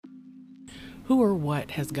Who or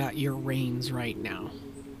what has got your reins right now?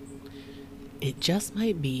 It just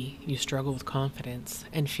might be you struggle with confidence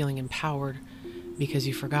and feeling empowered because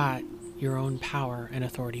you forgot your own power and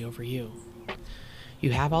authority over you.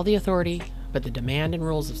 You have all the authority, but the demand and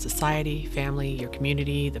rules of society, family, your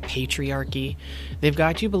community, the patriarchy, they've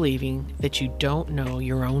got you believing that you don't know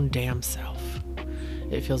your own damn self.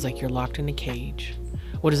 It feels like you're locked in a cage.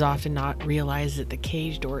 What is often not realized is that the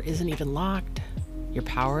cage door isn't even locked. Your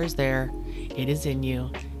power is there. It is in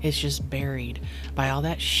you. It's just buried by all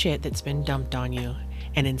that shit that's been dumped on you,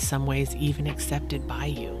 and in some ways even accepted by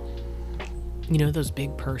you. You know those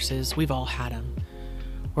big purses? We've all had them.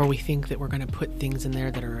 Where we think that we're going to put things in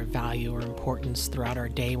there that are of value or importance throughout our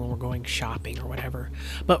day when we're going shopping or whatever.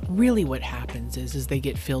 But really what happens is they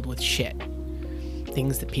get filled with shit.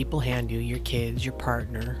 Things that people hand you, your kids, your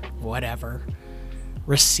partner, whatever.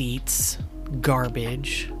 Receipts,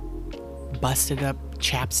 garbage, busted up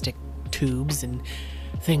chapstick tubes and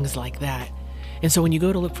things like that. And so when you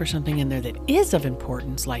go to look for something in there that is of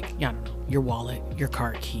importance, like, I don't know, your wallet, your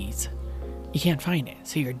car keys, you can't find it.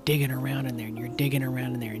 So you're digging around in there and you're digging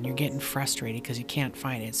around in there and you're getting frustrated because you can't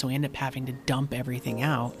find it. So you end up having to dump everything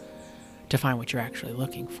out to find what you're actually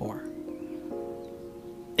looking for.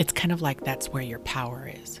 It's kind of like that's where your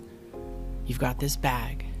power is. You've got this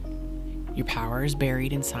bag. Your power is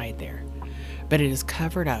buried inside there, but it is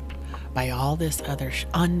covered up by all this other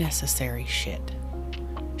unnecessary shit.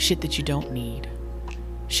 Shit that you don't need.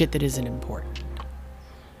 Shit that isn't important.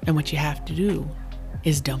 And what you have to do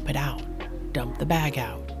is dump it out. Dump the bag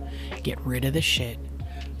out. Get rid of the shit.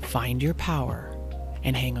 Find your power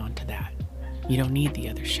and hang on to that. You don't need the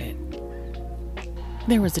other shit.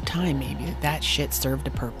 There was a time maybe that shit served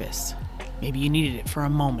a purpose. Maybe you needed it for a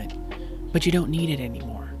moment, but you don't need it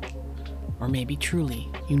anymore. Or maybe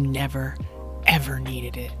truly, you never, ever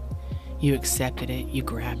needed it. You accepted it, you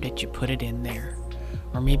grabbed it, you put it in there.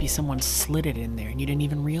 Or maybe someone slid it in there and you didn't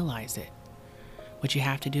even realize it. What you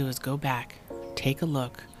have to do is go back, take a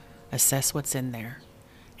look, assess what's in there,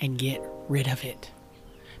 and get rid of it.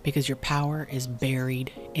 Because your power is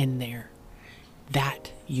buried in there.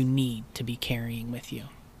 That you need to be carrying with you.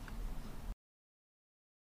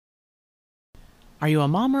 Are you a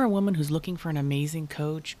mom or a woman who's looking for an amazing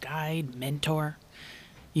coach, guide, mentor?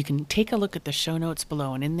 You can take a look at the show notes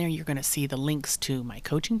below, and in there you're going to see the links to my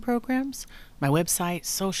coaching programs, my website,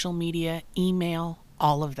 social media, email,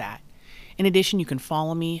 all of that. In addition, you can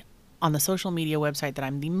follow me on the social media website that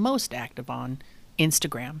I'm the most active on,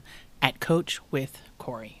 Instagram, at Coach with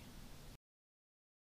Corey.